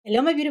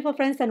Hello my beautiful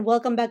friends and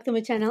welcome back to my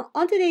channel.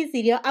 On today's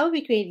video, I will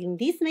be creating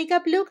this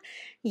makeup look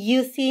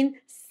using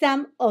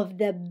some of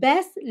the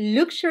best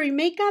luxury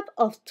makeup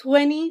of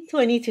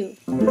 2022.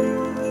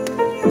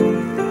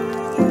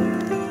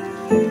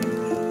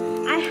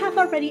 I have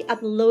already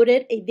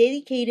uploaded a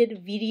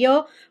dedicated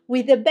video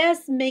with the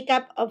best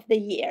makeup of the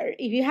year.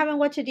 If you haven't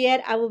watched it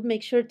yet, I will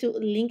make sure to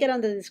link it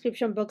on the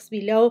description box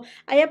below.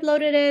 I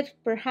uploaded it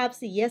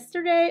perhaps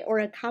yesterday or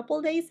a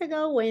couple days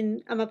ago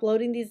when I'm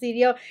uploading this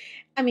video.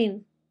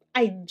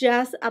 I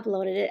just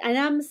uploaded it and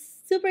I'm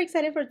super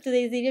excited for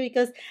today's video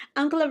because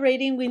I'm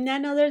collaborating with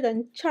none other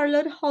than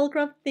Charlotte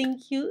Tilbury.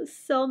 Thank you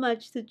so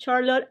much to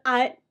Charlotte.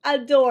 I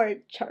adore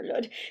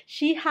Charlotte.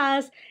 She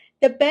has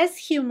the best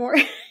humor.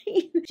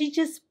 She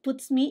just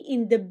puts me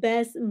in the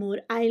best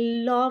mood. I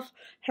love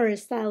her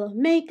style of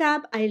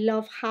makeup. I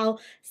love how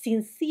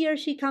sincere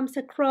she comes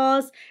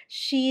across.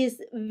 She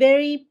is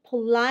very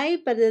polite,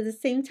 but at the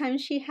same time,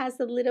 she has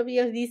a little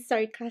bit of these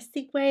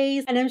sarcastic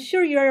ways. And I'm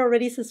sure you're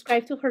already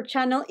subscribed to her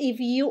channel. If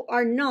you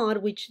are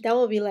not, which that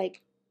will be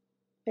like,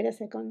 wait a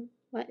second.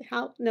 What?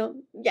 How? No.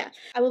 Yeah.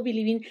 I will be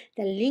leaving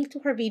the link to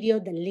her video,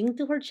 the link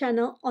to her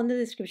channel on the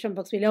description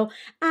box below.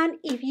 And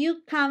if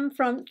you come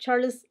from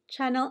Charlotte's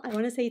channel, I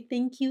want to say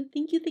thank you.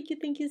 Thank you, thank you,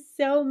 thank you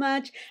so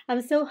much.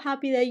 I'm so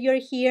happy that you're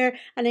here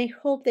and I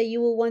hope that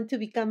you will want to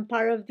become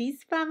part of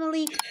this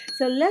family.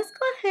 So let's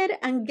go ahead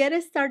and get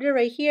it started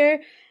right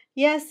here.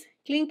 Yes,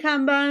 clean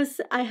canvas.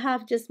 I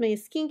have just my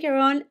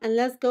skincare on and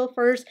let's go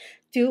first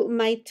to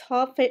my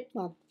top.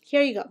 Well,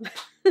 here you go.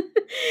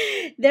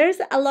 There's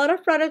a lot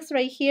of products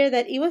right here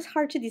that it was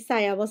hard to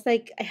decide. I was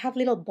like, I have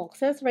little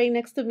boxes right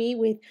next to me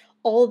with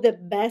all the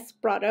best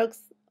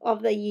products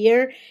of the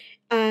year.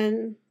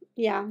 And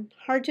yeah,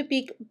 hard to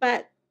pick.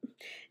 But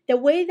the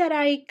way that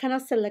I kind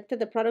of selected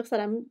the products that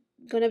I'm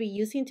going to be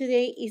using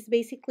today is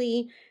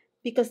basically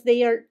because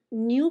they are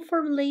new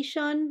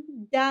formulation.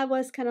 That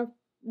was kind of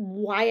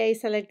why I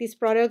select these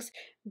products.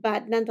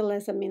 But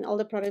nonetheless, all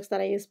the products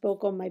that I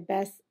spoke on my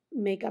best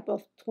makeup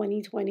of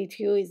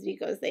 2022 is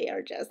because they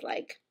are just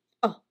like,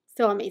 oh,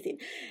 so amazing.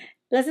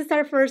 Let's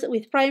start first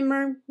with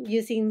primer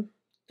using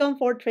Tom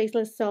Ford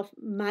Traceless Soft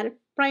Matte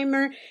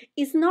Primer.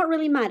 It's not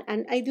really matte,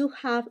 and I do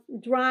have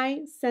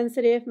dry,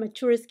 sensitive,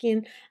 mature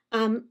skin.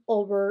 I'm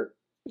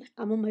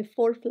on my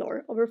fourth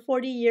floor, over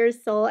 40 years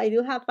old. I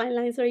do have fine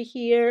lines right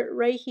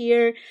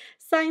here,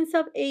 signs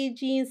of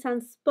aging,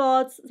 some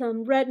spots,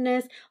 some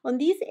redness. On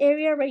this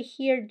area right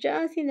here,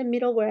 just in the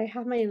middle where I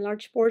have my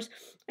enlarged pores,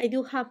 I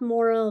do have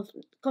more of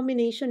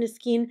combination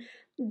skin.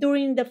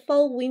 During the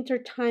fall, winter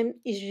time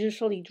is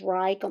usually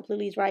dry,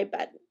 completely dry,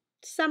 but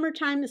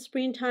summertime,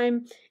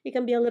 springtime, it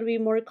can be a little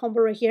bit more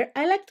combo right here.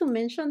 I like to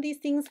mention these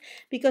things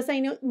because I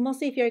know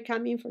mostly if you're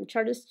coming from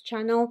Charlotte's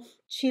channel,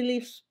 she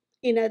lives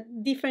in a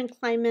different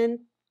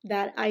climate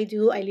that I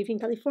do. I live in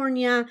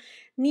California,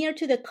 near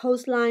to the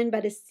coastline,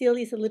 but it still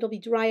is a little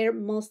bit drier,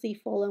 mostly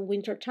fall and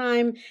winter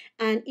time.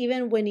 And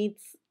even when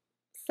it's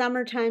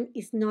summertime,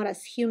 it's not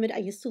as humid. I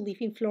used to live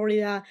in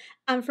Florida.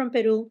 I'm from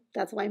Peru.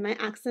 That's why my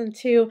accent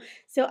too.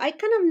 So I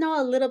kind of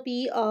know a little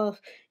bit of,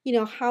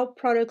 how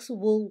products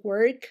will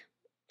work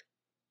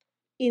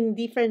in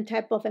different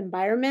type of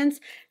environments.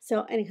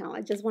 So anyhow,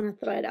 I just want to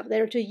throw it up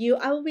there to you.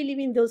 I will be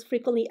leaving those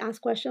frequently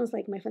asked questions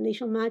like my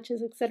foundation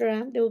matches,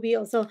 etc. They will be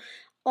also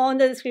on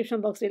the description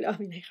box below. How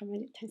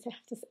many times I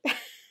have to say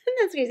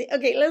that's crazy.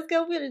 Okay, let's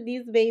go with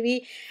this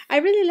baby. I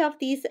really love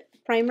this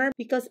primer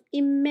because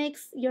it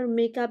makes your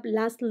makeup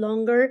last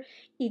longer.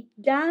 It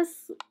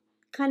does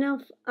kind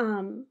of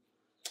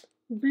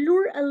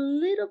blur a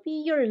little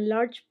bit your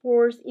enlarged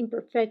pores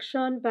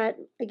imperfection, but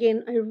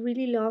again, I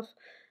really love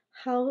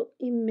how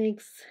it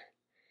makes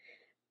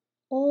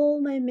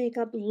all my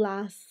makeup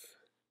last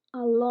a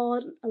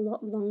lot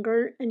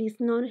longer, and it's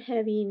not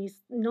heavy and it's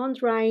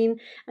non-drying.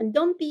 And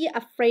don't be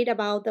afraid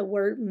about the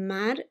word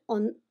matte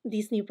on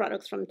these new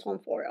products from Tom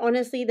Ford.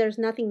 Honestly, there's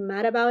nothing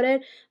matte about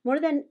it. More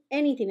than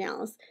anything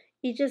else,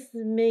 it just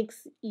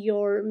makes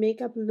your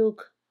makeup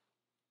look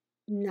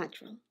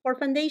natural. For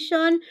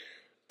foundation,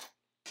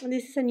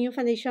 this is a new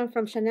foundation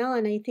from Chanel,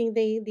 and I think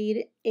they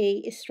did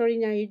a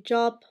extraordinary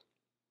job.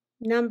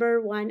 Number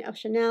 1 of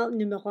Chanel,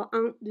 numéro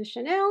 1 de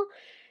Chanel.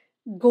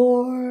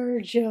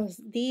 Gorgeous.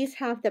 These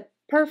have the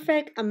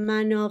perfect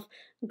amount of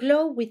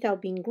glow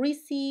without being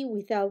greasy,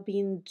 without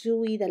being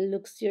dewy that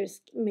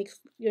makes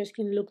your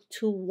skin look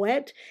too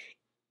wet.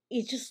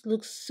 It just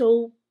looks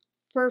so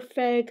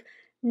perfect,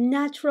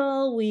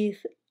 natural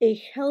with a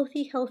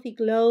healthy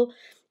glow.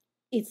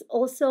 It's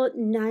also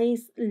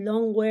nice,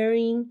 long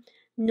wearing,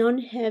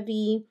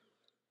 non-heavy.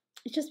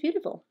 It's just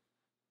beautiful.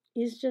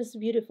 It's just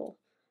beautiful.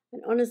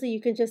 And honestly, you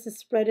can just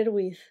spread it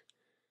with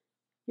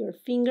your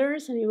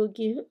fingers and it will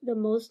give the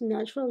most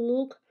natural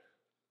look.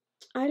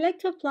 I like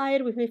to apply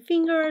it with my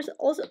fingers,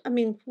 also,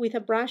 with a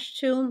brush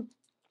too,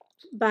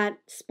 but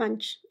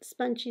sponge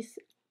is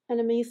an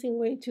amazing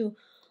way to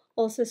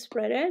also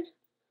spread it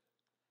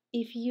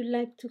if you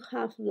like to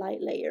have light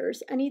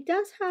layers. And it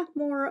does have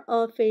more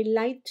of a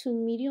light to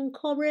medium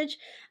coverage.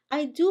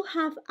 I do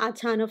have a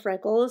ton of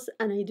freckles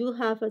and I do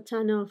have a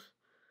ton of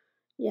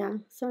Yeah,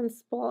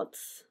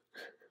 sunspots.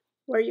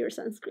 Wear your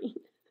sunscreen.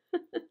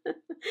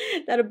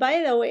 That,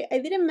 by the way, I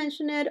didn't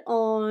mention it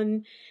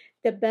on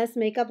the best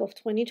makeup of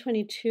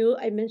 2022.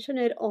 I mentioned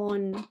it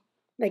on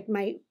like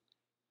my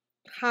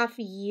half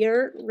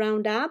year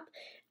roundup.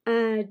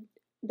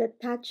 The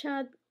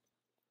Tatcha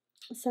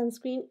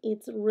sunscreen,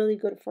 it's really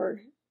good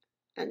for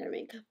under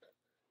makeup.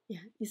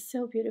 Yeah, it's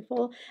so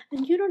beautiful.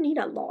 And you don't need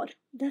a lot.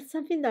 That's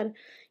something that,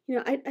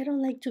 I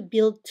don't like to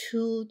build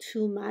too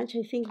much.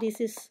 I think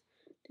this is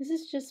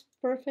just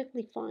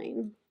perfectly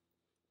fine.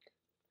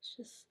 Let's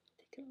just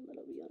take it a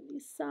little bit on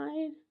this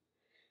side.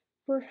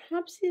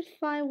 Perhaps if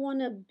I want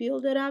to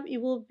build it up,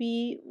 it will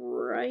be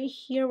right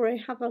here where I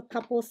have a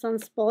couple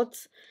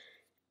sunspots.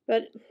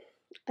 But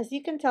as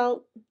you can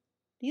tell,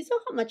 these are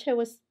how much I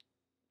was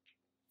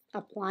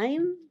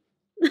applying.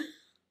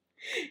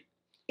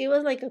 It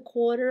was like a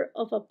quarter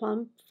of a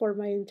pump for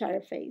my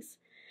entire face.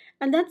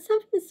 And that's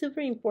something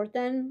super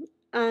important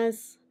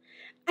as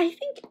I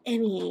think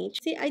any age.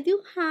 See, I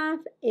do have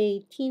a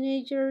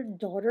teenager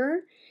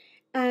daughter,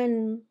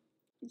 and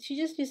she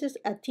just uses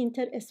a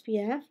tinted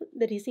SPF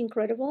that is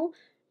incredible,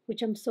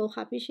 which I'm so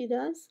happy she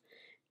does.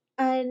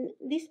 And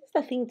this is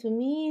the thing to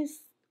me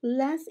is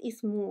less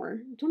is more.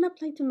 Don't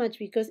apply too much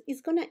because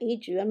it's gonna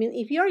age you. I mean,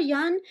 if you're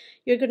young,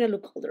 you're gonna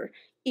look older.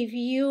 If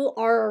you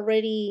are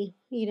already,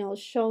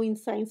 showing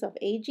signs of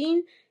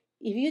aging,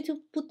 if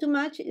you put too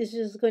much, it's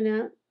just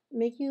gonna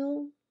make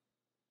you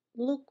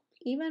look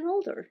even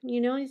older.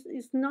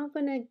 It's not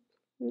gonna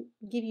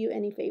give you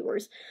any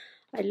favors.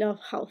 I love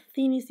how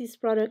thin is this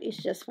product. It's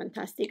just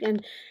fantastic.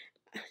 And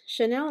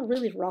Chanel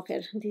really rocked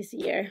it this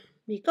year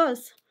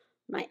because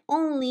my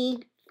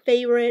only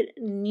favorite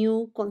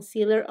new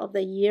concealer of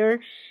the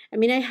year. I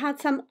mean, I had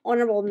some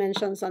honorable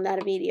mentions on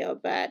that video,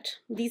 but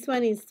this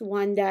one is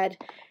one that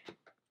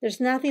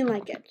there's nothing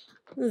like it.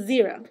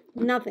 Zero.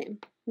 Nothing.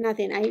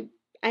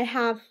 I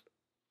have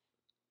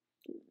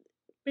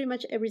pretty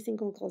much every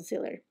single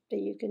concealer that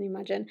you can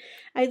imagine.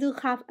 I do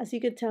have, as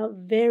you can tell,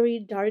 very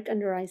dark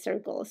under eye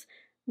circles,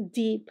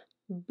 deep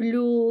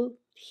blue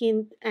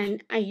hint,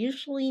 and I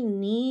usually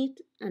need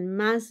and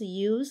must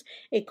use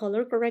a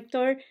color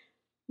corrector.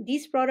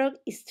 This product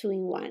is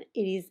 2-in-1.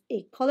 It is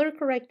a color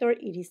corrector,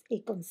 it is a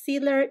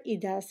concealer,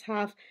 it does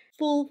have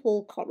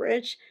full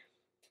coverage.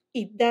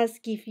 It does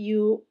give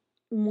you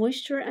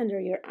moisture under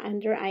your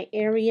under eye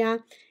area.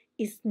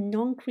 It's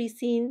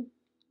non-creasing.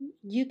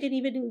 You can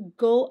even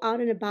go out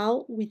and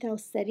about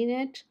without setting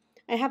it.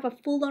 I have a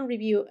full-on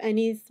review and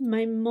it's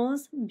my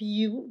most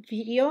viewed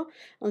video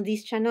on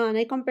this channel, and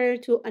I compare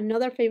it to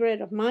another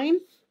favorite of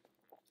mine.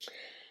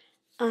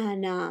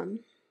 And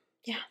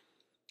yeah,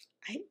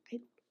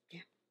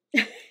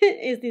 yeah.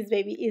 Is this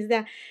baby is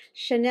the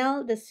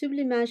Chanel the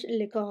Sublimage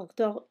Le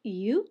Correcteur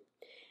Yeux.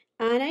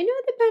 And I know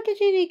the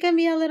packaging, it can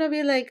be a little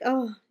bit like,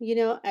 oh,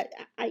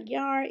 a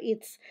yard.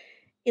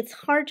 It's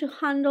hard to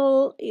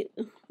handle.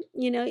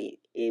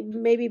 It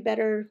may be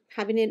better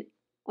having it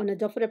on a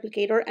doe foot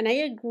applicator. And I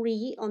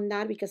agree on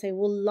that because I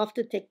would love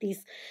to take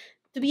this,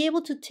 to be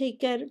able to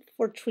take it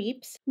for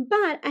trips.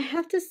 But I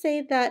have to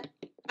say that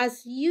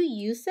as you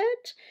use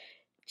it,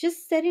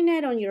 just setting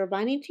it on your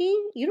vanity,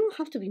 you don't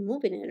have to be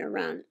moving it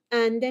around.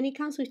 And then it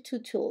comes with two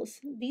tools.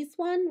 This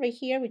one right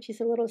here, which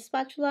is a little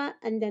spatula,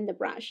 and then the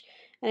brush.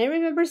 And I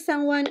remember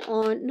someone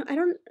on, no,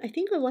 I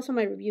think it was on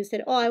my review,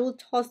 said, oh, I will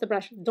toss the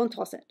brush. Don't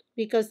toss it,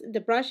 because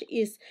the brush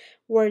is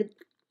where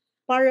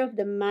part of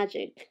the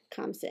magic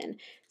comes in.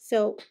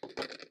 So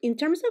in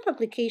terms of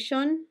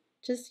application,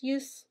 just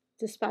use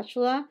the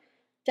spatula,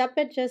 tap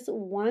it just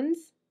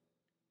once,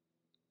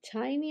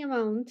 tiny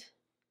amount,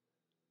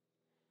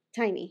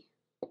 tiny,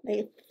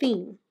 like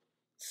thin,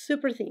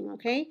 super thin,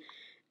 okay?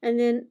 And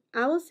then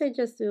I will say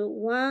just do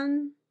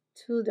 1,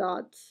 2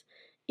 dots.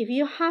 If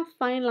you have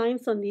fine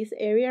lines on this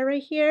area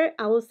right here,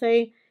 I will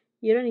say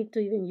you don't need to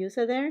even use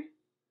it there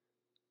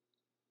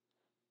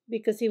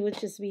because it would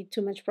just be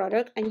too much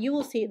product. And you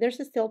will see there's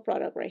a still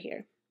product right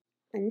here.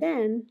 And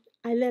then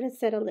I let it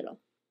set a little.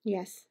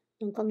 Yes,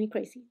 don't call me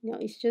crazy. No,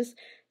 it's just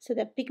so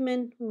that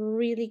pigment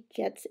really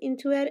gets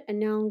into it. And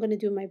now I'm going to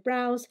do my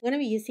brows. I'm going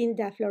to be using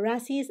the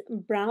FLORASIS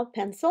brow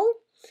pencil.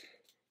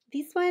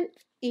 This one,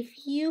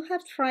 if you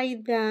have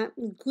tried the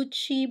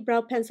Gucci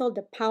brow pencil,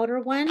 the powder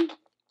one,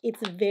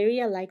 it's very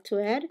alike to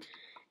it.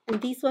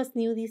 And this was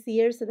new this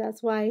year, so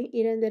that's why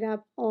it ended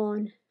up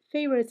on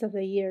favorites of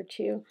the year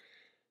too.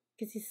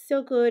 Because it's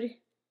so good.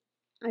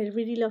 I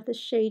really love the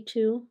shade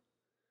too.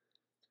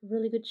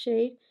 Really good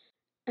shade.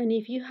 And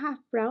if you have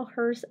brow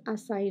hairs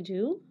as I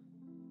do,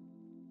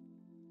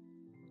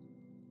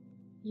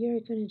 you're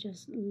gonna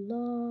just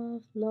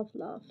love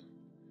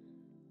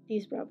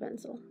this brow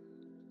pencil.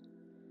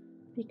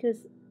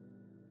 Because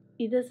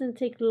it doesn't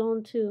take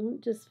long to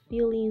just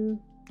fill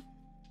in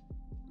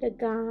the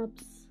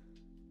gaps.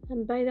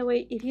 And by the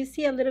way, if you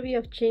see a little bit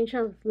of change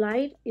of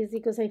light, it's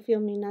because I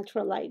film in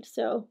natural light.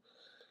 So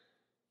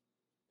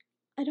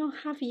I don't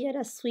have yet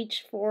a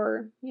switch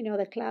for,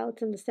 the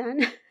clouds and the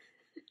sun.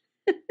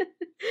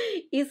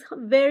 It's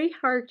very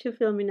hard to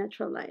film in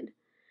natural light.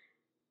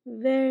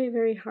 Very,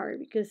 very hard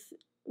because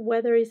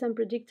weather is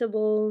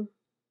unpredictable.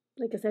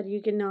 Like I said,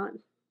 you cannot,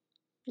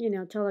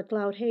 tell a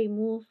cloud, hey,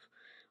 move,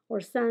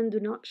 or sun, do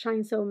not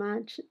shine so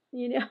much,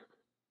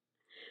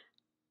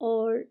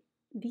 or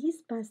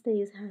these past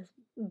days has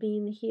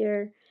been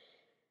here.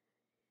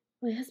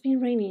 Well, it has been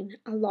raining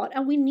a lot,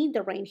 and we need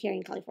the rain here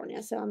in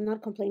California, so I'm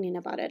not complaining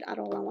about it at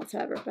all and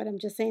whatsoever. But I'm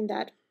just saying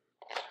that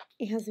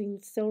it has been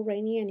so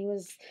rainy, and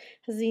has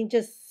been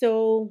just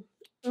so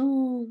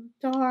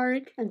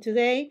dark. And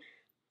today,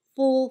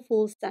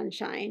 full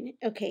sunshine.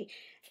 Okay,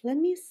 let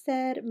me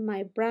set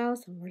my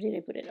brows. And where did I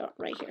put it? Oh,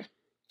 right here.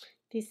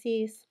 This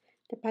is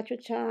the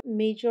Patricia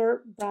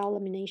Major Brow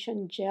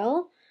Lamination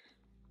Gel.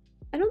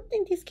 I don't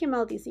think this came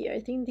out this year. I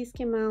think this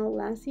came out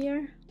last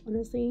year,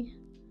 honestly.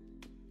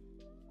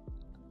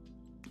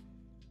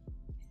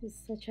 This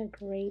is such a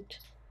great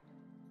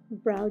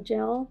brow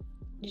gel.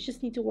 You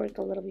just need to work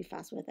a little bit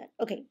fast with it.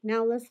 Okay,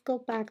 now let's go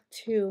back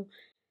to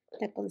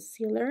the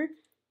concealer.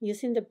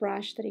 Using the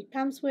brush that it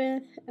comes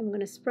with, I'm going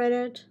to spread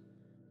it.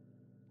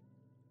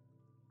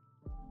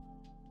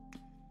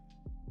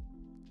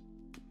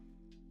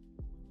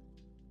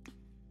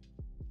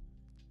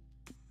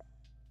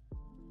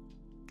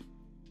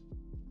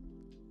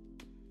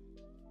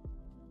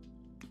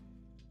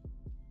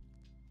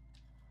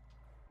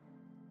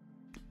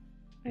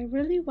 I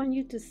really want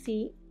you to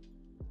see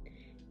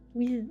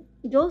with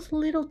those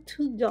little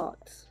 2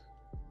 dots.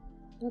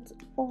 That's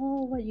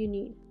all what you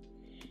need.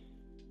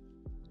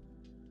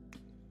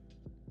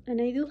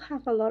 And I do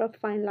have a lot of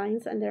fine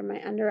lines under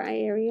my under eye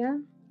area.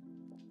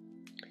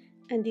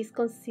 And this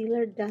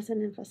concealer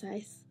doesn't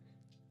emphasize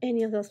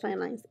any of those fine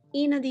lines.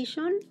 In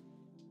addition,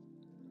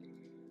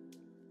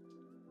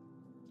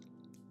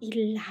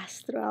 it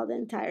lasts throughout the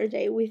entire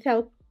day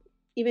without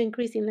even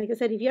creasing. Like I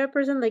said, if you're a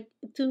person like,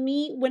 to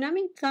me, when I'm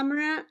in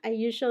camera, I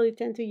usually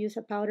tend to use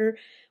a powder.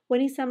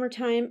 When it's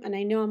summertime and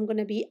I know I'm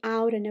gonna be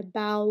out and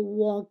about,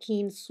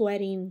 walking,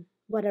 sweating,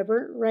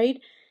 whatever, right?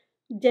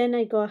 Then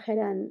I go ahead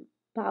and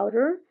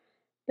powder.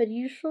 But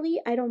usually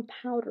I don't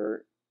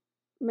powder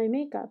my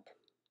makeup.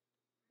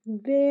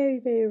 Very,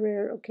 very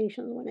rare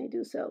occasions when I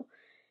do so.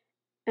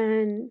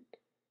 And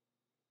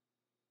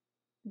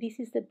this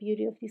is the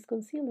beauty of this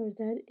concealer,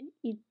 that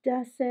it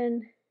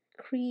doesn't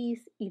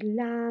crease, it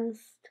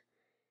lasts.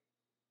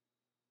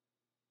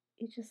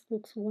 It just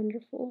looks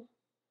wonderful.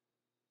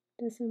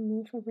 Doesn't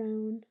move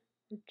around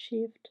or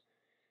shift.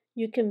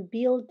 You can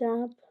build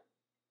up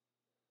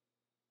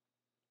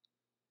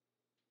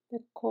the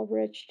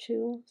coverage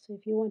too. So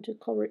if you want to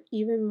cover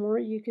even more,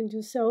 you can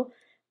do so.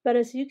 But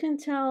as you can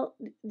tell,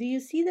 do you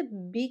see the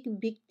big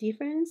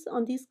difference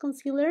on this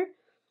concealer?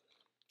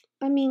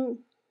 I mean,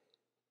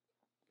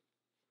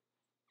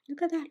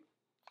 look at that.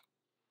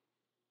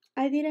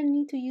 I didn't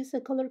need to use a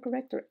color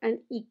corrector, and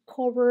it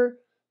covered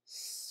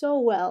so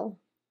well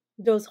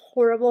those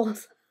horrible,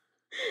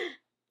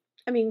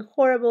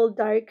 horrible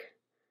dark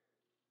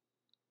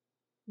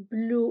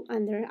blue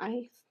under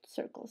eye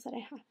circles that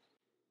I have.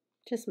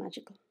 Just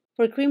magical.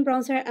 For cream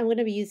bronzer, I'm going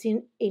to be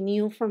using a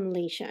new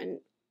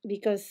formulation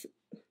because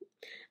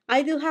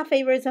I do have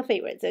favorites of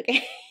favorites,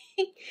 okay?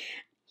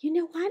 You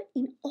know what?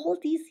 In all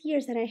these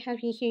years that I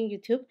have been here on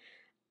YouTube,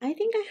 I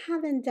think I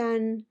haven't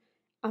done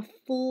a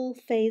full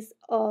face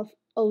of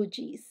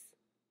OGs.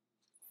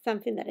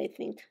 Something that I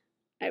think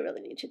I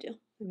really need to do.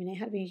 I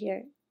have been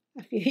here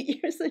a few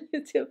years on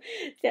YouTube.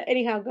 So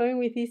anyhow, going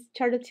with this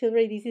Charlotte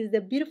Tilbury, this is the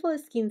Beautiful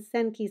Skin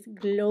Sun Kiss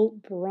Glow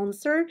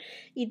Bronzer.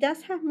 It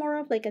does have more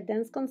of like a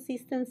dense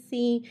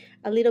consistency,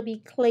 a little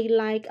bit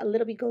clay-like, a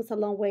little bit goes a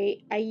long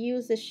way. I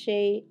use the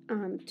shade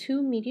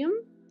 2 Medium.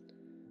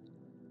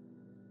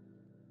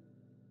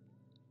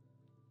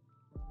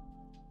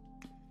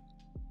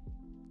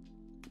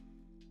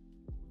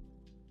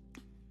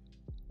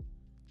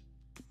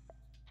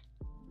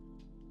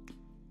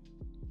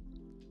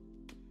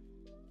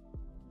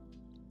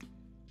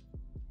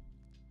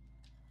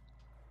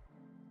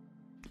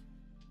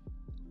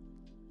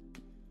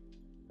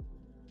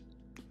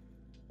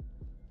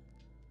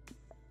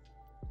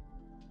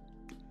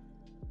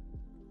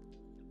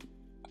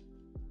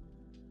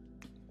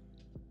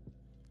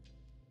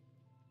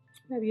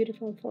 A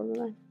beautiful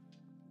formula.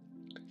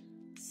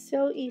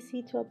 So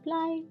easy to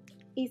apply,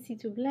 easy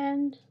to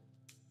blend.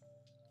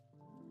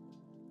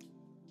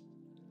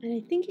 And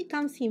I think it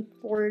comes in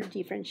 4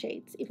 different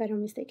shades, if I'm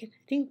not mistaken.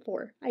 I think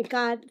 4. I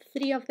got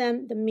 3 of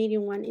them. The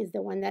medium one is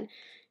the one that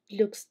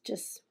looks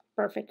just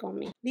perfect on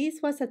me.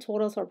 This was a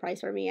total surprise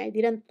for me. I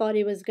didn't thought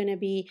it was gonna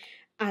be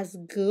as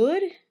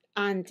good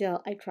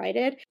until I tried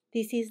it.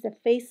 This is the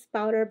face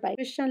powder by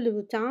Christian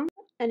Louboutin,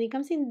 and it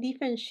comes in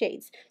different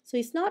shades. So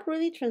it's not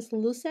really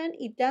translucent.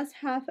 It does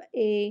have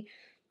a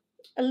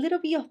little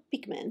bit of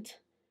pigment.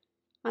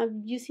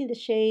 I'm using the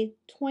shade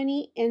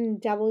 20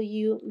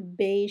 NW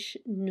Beige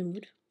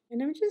Nude.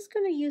 And I'm just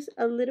going to use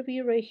a little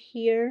bit right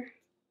here.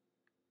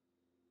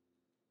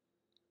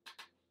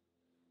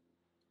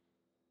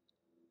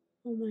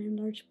 On my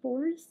enlarged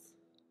pores.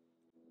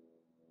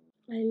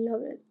 I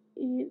love it.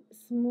 It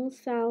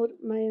smooths out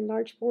my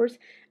enlarged pores.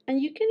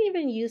 And you can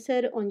even use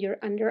it on your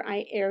under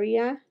eye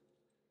area,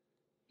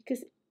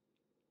 because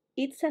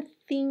It's a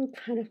thin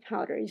kind of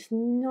powder. It's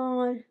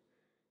not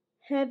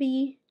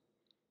heavy.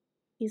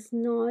 It's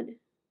not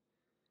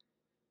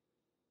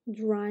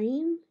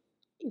drying.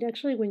 It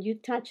actually, when you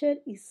touch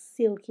it, is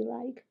silky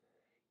like.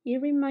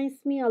 It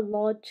reminds me a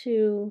lot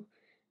to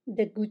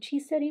the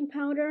Gucci setting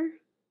powder,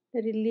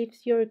 that it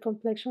leaves your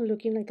complexion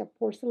looking like a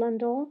porcelain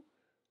doll.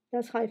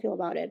 That's how I feel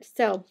about it.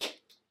 So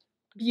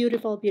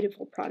beautiful,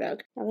 beautiful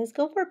product. Now let's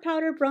go for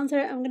powder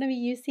bronzer. I'm going to be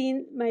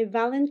using my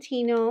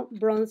Valentino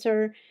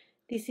bronzer.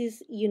 This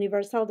is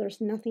universal. There's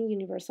nothing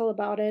universal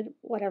about it.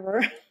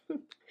 Whatever.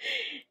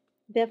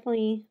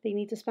 Definitely they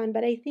need to spend.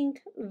 But I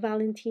think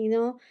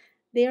Valentino,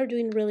 they are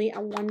doing really a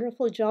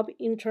wonderful job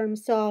in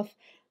terms of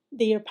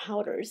their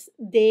powders.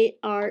 They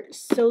are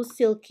so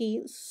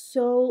silky,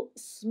 so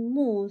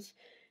smooth.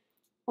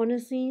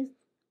 Honestly,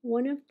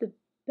 one of the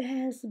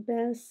best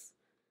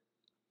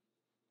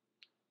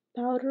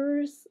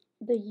powders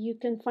that you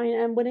can find.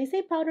 And when I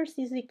say powders,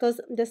 is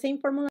because the same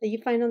formula that you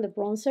find on the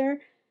bronzer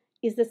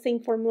is the same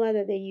formula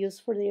that they use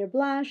for their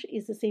blush,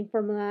 is the same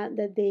formula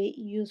that they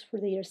use for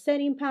their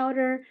setting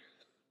powder,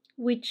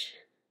 which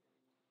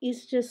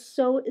is just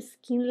so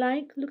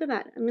skin-like. Look at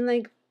that. I mean,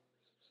 like,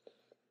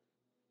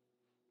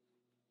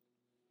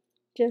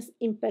 just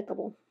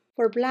impeccable.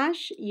 For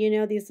blush, you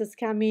know this is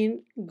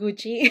coming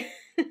Gucci.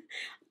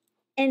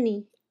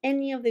 any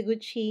of the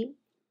Gucci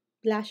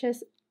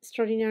blushes,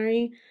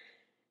 extraordinary.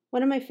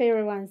 One of my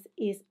favorite ones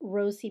is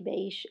Rosy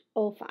Beige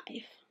 05.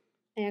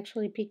 I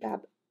actually pick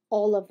up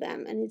all of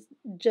them, and it's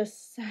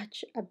just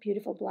such a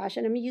beautiful blush.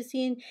 And I'm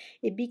using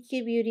a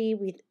BK Beauty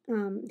with,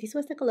 this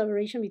was the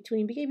collaboration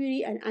between BK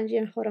Beauty and Angie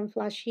and Hot and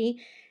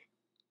Flashy.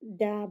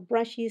 The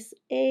brush is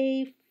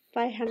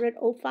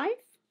A505.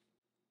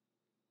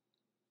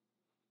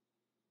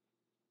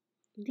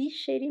 This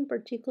shade in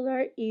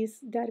particular is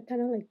that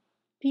kind of like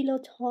pillow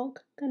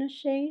talk kind of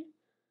shade.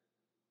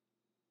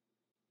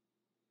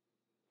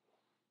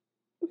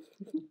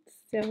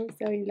 So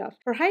in love.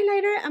 For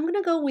highlighter, I'm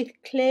gonna go with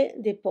Clé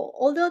de Peau.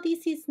 Although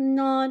this is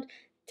not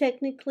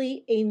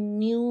technically a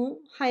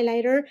new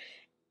highlighter,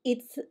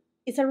 it's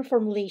a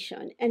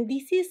reformulation, and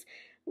this is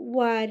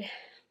what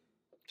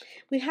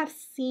we have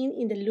seen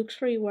in the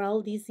luxury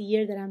world this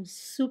year that I'm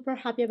super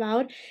happy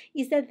about,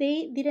 is that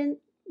they didn't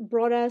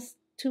brought us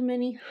too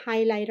many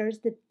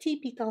highlighters, the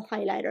typical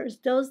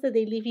highlighters, those that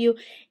they leave you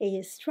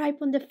a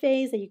stripe on the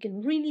face, that you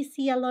can really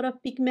see a lot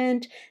of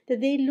pigment,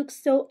 that they look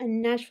so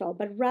unnatural,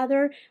 but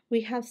rather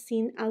we have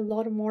seen a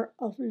lot more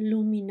of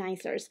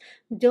luminizers,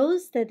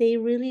 those that they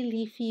really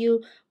leave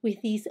you with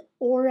this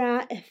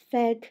aura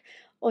effect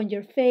on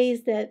your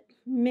face that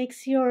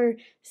makes your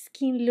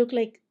skin look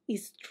like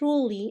it's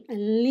truly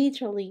and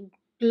literally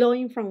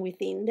glowing from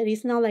within. That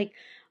is not like,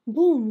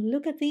 boom,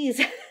 look at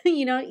this.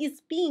 You know,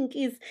 it's pink.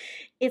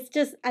 It's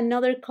just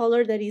another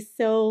color that is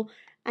so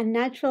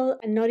unnatural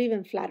and not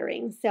even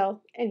flattering.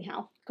 So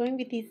anyhow, going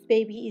with this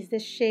baby is the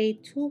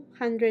shade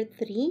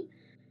 203.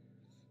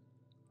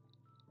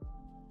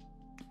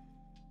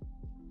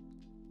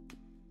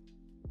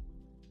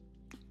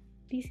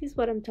 This is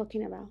what I'm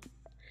talking about.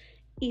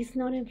 It's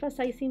not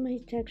emphasizing my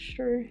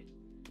texture.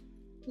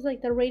 It's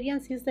like the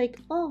radiance is like,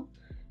 oh,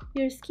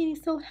 your skin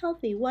is so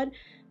healthy. What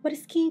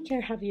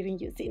skincare have you been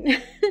using?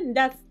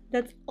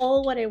 That's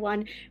all what I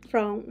want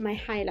from my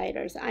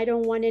highlighters. I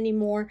don't want any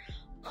more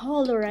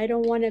color. I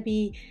don't want to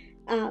be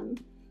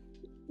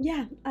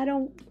yeah, I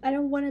don't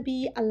want to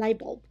be a light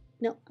bulb.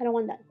 No, I don't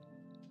want that.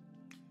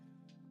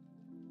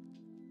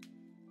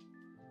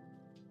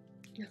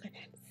 Look at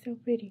that. So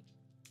pretty.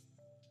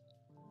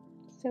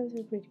 So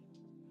pretty.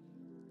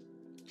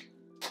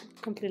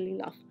 Completely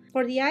love.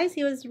 For the eyes,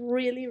 it was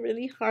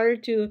really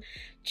hard to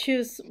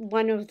choose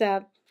one of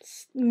the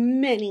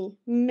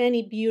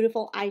many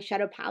beautiful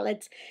eyeshadow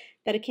palettes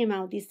that came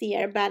out this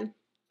year, but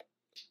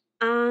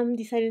I'm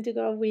deciding to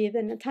go with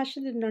the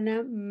Natasha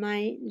Denona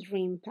My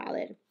Dream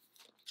palette.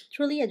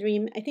 Truly a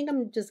dream. I think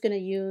I'm just gonna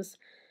use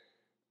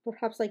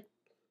perhaps like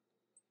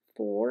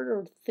 4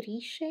 or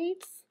 3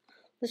 shades.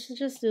 Let's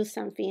just do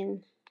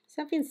something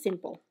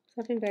simple,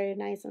 something very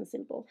nice and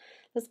simple.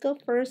 Let's go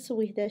first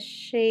with the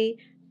shade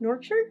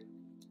Nurture.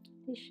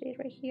 This shade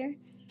right here,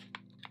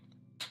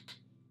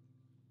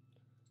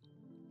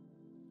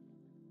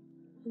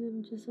 and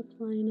I'm just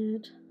applying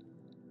it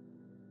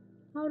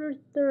outer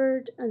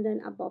third and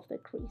then above the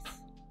crease.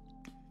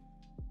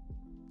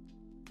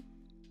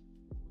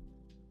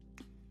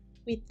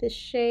 With the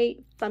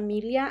shade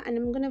Familia, and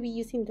I'm gonna be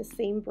using the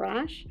same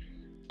brush,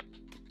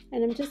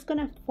 and I'm just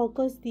gonna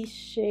focus this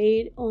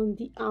shade on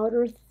the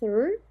outer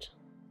third.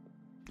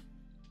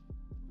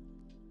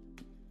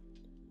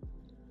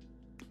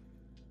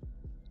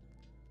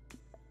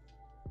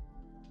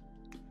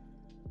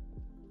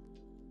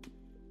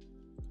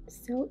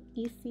 So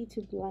easy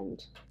to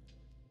blend.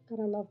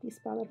 Gotta love this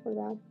palette for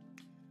that.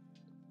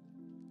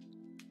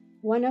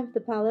 One of the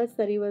palettes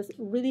that it was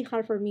really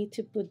hard for me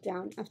to put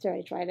down after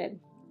I tried it.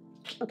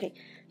 Okay,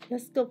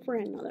 let's go for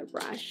another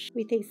brush.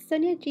 With a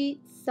Sonia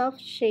G soft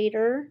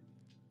shader,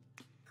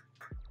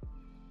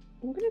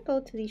 I'm gonna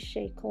go to this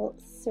shade called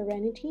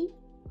Serenity.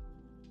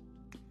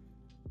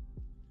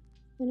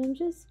 And I'm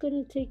just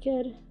gonna take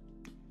it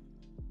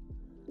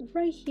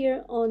right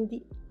here on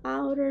the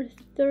outer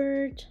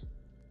third,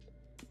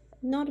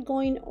 not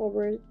going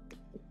over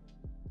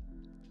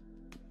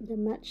the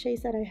matte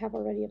shades that I have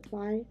already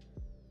applied.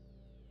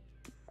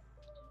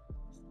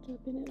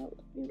 Stepping it out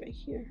right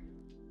here.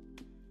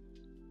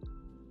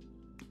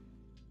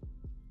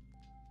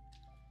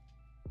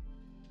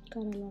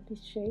 God, I love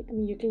this shade. I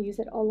mean, you can use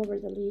it all over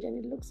the lid and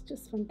it looks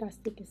just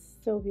fantastic. It's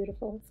so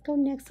beautiful. Let's go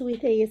next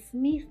with a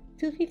Smith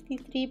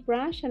 253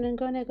 brush, and I'm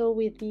gonna go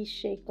with this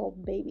shade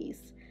called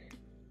Babies.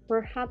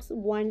 Perhaps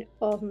one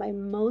of my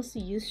most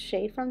used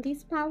shade from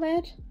this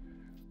palette.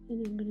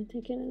 And I'm gonna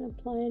take it and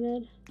apply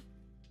it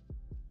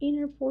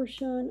inner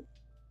portion.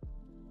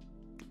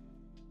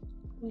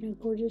 What a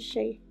gorgeous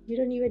shade. You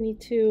don't even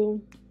need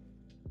to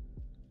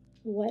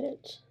wet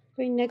it.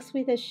 Going next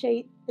with the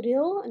shade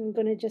Thrill, I'm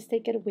gonna just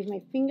take it with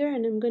my finger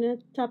and I'm gonna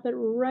tap it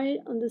right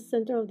on the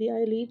center of the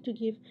eyelid to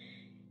give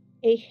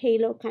a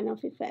halo kind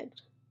of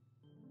effect.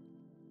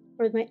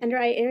 For my under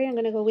eye area, I'm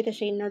gonna go with the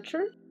shade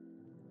Nurture.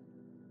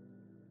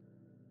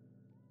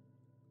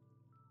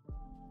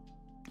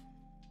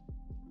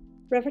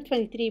 Forever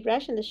 23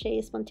 brush and the shade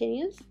is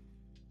Spontaneous.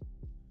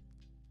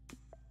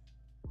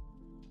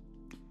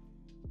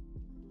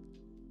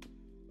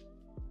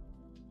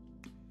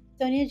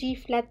 Sonia G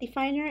flat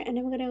definer, and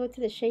I'm gonna go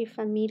to the shade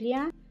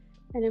Familia,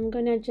 and I'm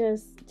gonna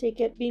just take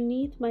it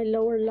beneath my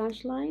lower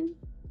lash line.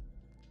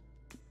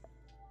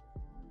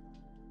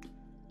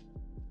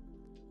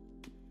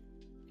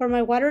 For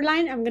my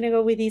waterline, I'm gonna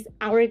go with this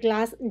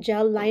Hourglass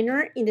gel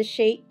liner in the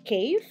shade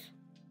Cave.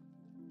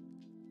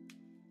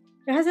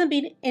 There hasn't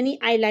been any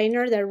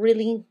eyeliner that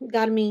really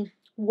got me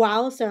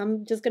wow, so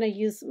I'm just gonna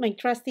use my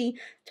trusty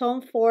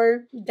Tom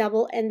Ford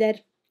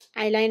double-ended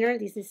eyeliner.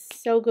 This is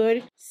so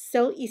good,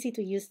 so easy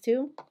to use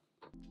too.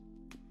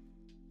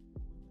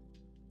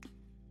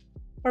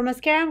 For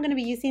mascara, I'm going to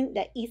be using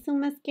the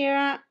ESUM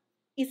mascara.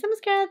 ESUM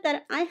mascara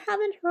that I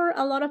haven't heard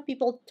a lot of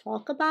people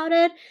talk about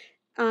it.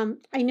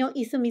 I know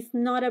ESUM is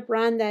not a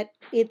brand that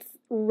it's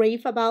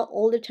rave about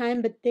all the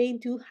time, but they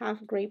do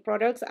have great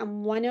products,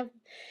 and one of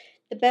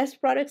the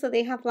best products that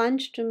they have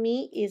launched to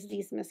me is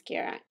this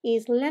mascara.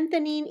 It's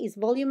lengthening, it's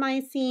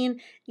volumizing,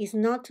 it's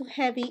not too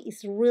heavy,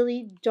 it's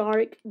really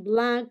dark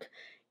black.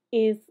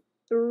 It's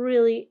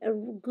really a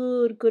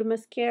good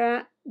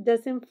mascara.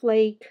 Doesn't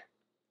flake.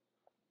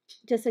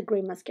 Just a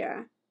great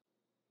mascara.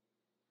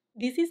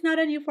 This is not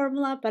a new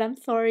formula, but I'm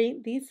sorry.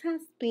 This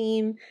has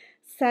been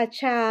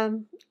such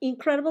an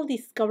incredible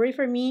discovery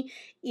for me.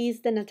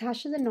 Is the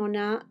Natasha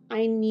Denona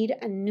I Need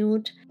a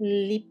Nude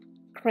Lip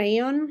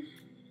Crayon.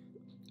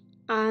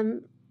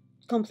 I'm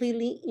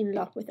completely in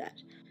love with that.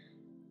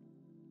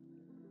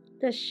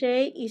 The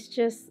shade is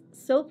just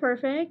so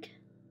perfect.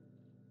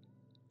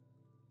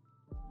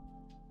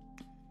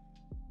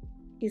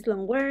 It's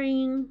long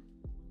wearing.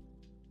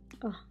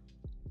 Oh,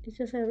 it's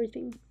just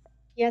everything.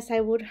 Yes,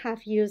 I would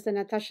have used the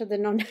Natasha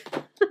Denona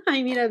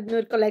I Need a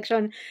Nude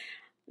collection.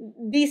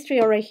 This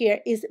trio right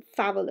here is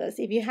fabulous.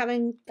 If you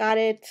haven't got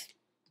it,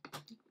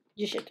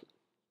 you should.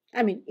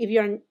 I mean, if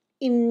you're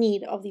in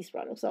need of these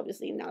products,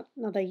 obviously not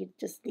that you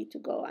just need to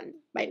go and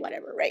buy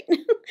whatever, right?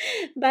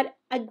 But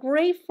a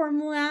great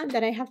formula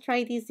that I have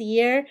tried this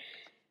year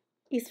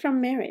is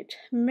from Merit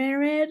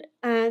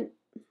and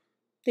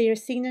their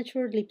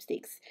signature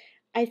lipsticks.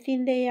 I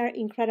think they are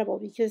incredible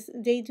because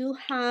they do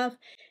have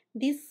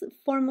this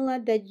formula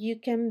that you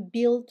can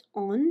build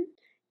on.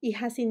 It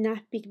has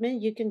enough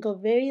pigment. You can go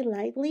very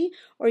lightly,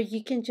 or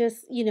you can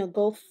just,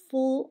 go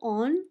full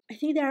on. I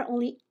think there are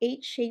only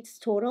 8 shades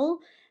total.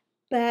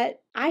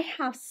 But I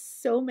have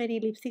so many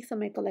lipsticks on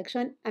my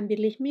collection, and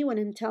believe me when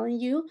I'm telling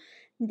you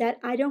that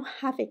I don't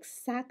have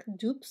exact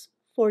dupes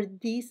for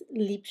these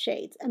lip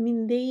shades. I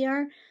mean, they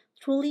are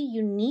truly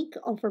unique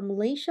on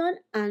formulation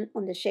and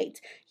on the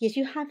shades. Yes,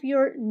 you have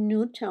your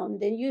nude tone,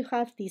 then you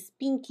have this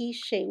pinky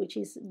shade, which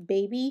is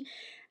Baby.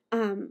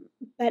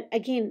 But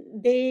again,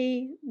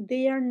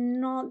 they are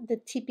not the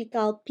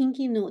typical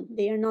pinky nude.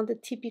 They are not the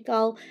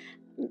typical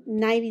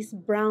 90s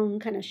brown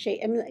kind of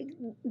shade. I mean,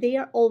 like, they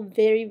are all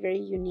very, very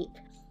unique.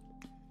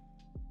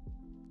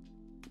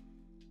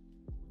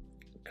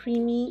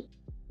 Creamy,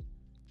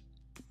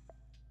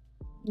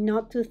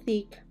 not too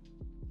thick.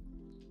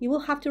 You will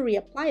have to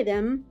reapply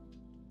them.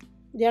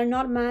 They are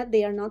not matte,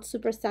 they are not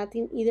super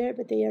satin either,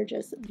 but they are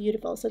just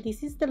beautiful. So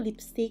this is the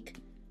lipstick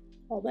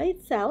all by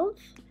itself.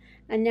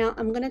 And now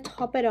I'm gonna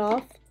top it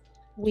off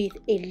with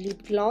a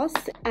lip gloss,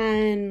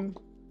 and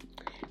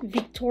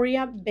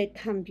Victoria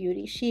Beckham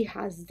Beauty. She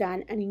has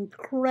done an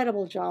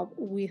incredible job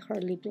with her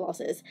lip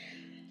glosses.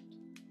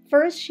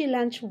 First, she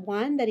launched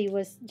one that it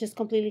was just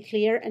completely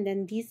clear, and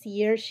then this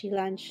year she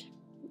launched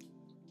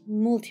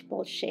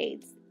multiple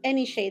shades.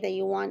 Any shade that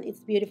you want,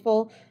 it's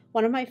beautiful.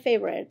 One of my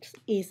favorites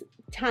is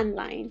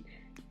Tanline.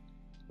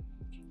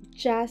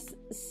 Just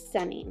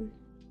stunning.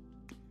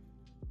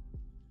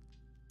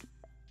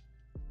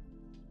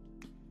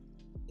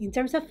 In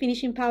terms of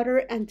finishing powder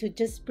and to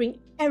just bring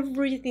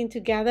everything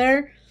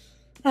together,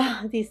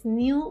 this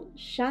new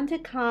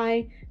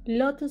Chantecaille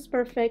Lotus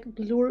Perfect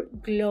Blur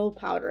Glow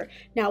Powder.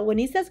 Now, when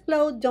it says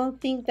glow, don't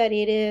think that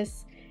it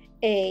is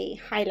a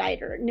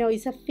highlighter. No,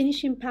 it's a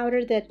finishing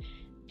powder that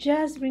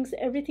just brings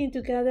everything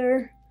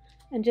together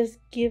and just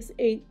gives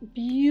a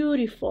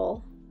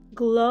beautiful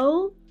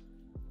glow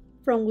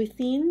from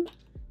within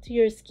to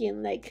your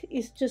skin. Like,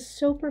 it's just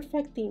so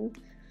perfecting.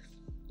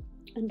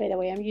 And by the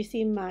way, I'm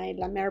using my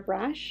La Mer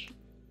brush.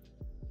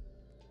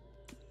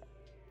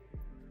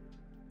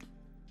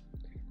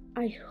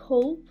 I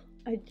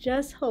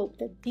just hope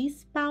that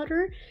this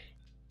powder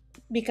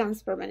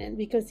becomes permanent,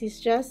 because it's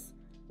just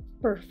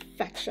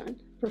perfection.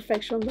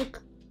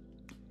 Look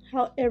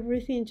how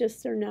everything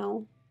just turned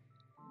out.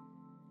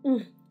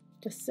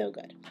 Just so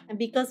good. And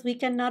because we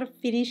cannot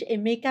finish a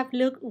makeup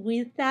look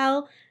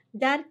without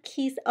that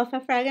kiss of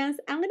a fragrance,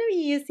 I'm going to be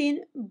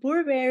using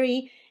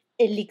Burberry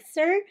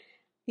Elixir,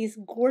 this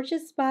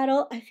gorgeous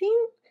bottle. I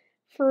think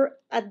for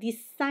a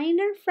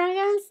designer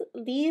fragrance,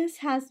 this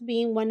has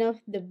been one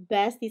of the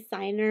best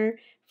designer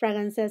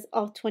fragrances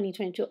of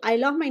 2022. I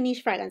love my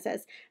niche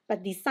fragrances,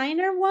 but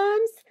designer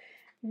ones,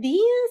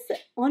 these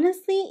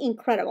honestly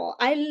incredible.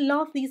 I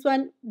love this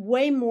one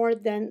way more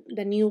than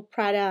the new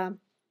Prada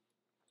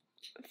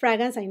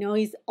fragrance. I know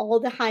it's all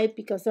the hype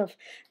because of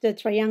the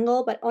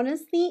triangle, but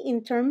honestly,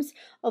 in terms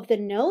of the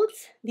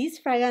notes, this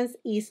fragrance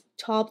is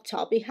top.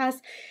 It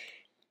has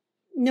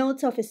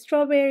notes of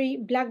strawberry,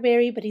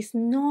 blackberry, but it's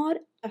not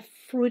a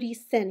fruity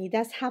scent. It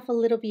does have a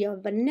little bit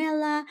of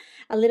vanilla,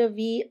 a little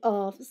bit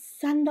of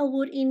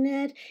sandalwood in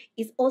it.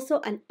 It's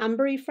also an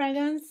ambery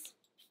fragrance.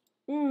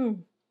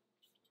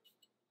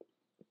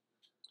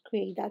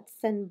 Create that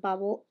scent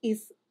bubble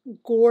is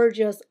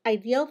gorgeous,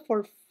 ideal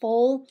for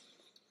fall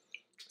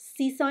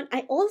season.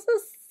 I also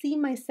see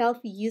myself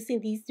using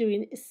this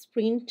during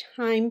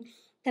springtime,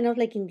 kind of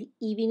like in the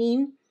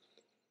evening.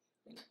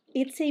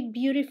 It's a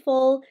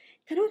beautiful,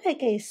 kind of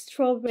like a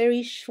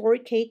strawberry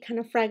shortcake kind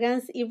of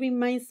fragrance. It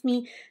reminds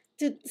me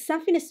to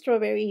something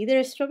strawberry, either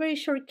a strawberry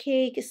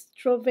shortcake,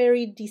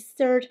 strawberry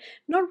dessert,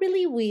 not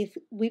really with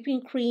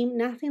whipping cream,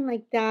 nothing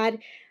like that.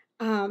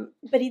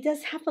 But it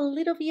does have a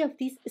little bit of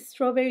this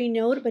strawberry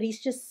note, but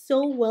it's just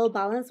so well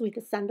balanced with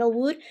the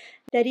sandalwood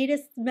that it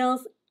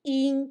smells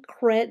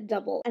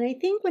incredible. And I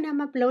think when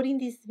I'm uploading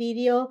this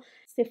video,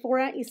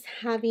 Sephora is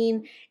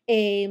having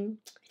I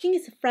think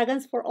it's a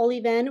fragrance for all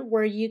event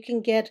where you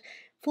can get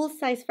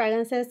full-size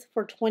fragrances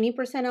for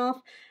 20%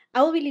 off.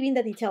 I will be leaving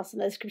the details in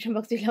the description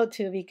box below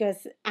too,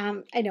 because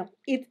I know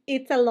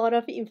it's a lot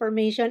of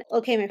information.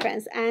 Okay, my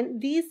friends,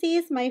 and this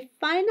is my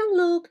final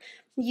look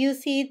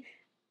using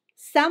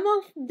some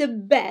of the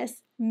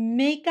best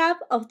makeup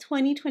of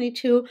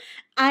 2022.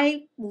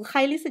 I will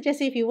highly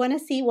suggest, if you want to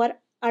see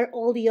what are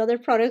all the other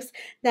products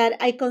that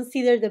I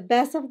consider the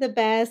best of the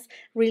best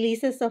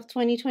releases of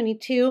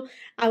 2022,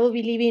 I will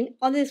be leaving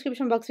on the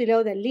description box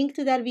below the link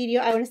to that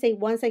video. I want to say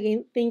once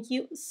again, thank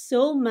you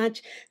so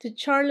much to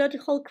Charlotte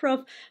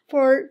Tilbury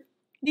for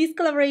this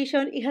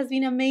collaboration. It has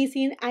been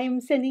amazing. I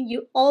am sending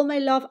you all my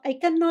love. I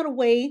cannot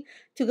wait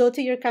to go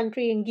to your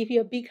country and give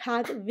you a big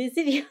hug,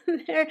 visit you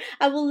there.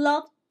 I would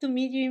love to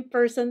meet you in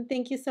person.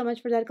 Thank you so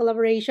much for that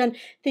collaboration.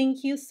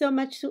 Thank you so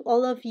much to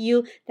all of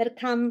you that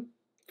come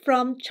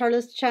from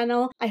Charlotte's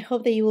channel. I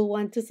hope that you will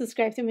want to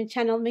subscribe to my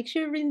channel. Make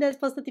sure you ring that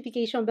post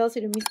notification bell so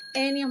you don't miss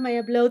any of my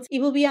uploads.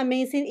 It will be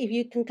amazing if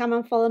you can come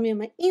and follow me on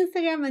my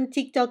Instagram and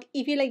TikTok.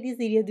 If you like this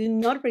video, do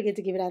not forget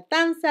to give it a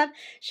thumbs up,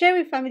 share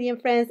with family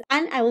and friends,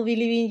 and I will be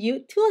leaving you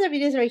 2 other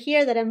videos right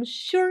here that I'm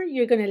sure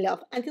you're gonna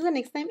love. Until the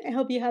next time, I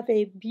hope you have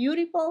a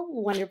beautiful,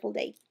 wonderful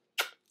day.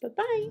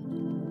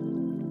 Bye-bye.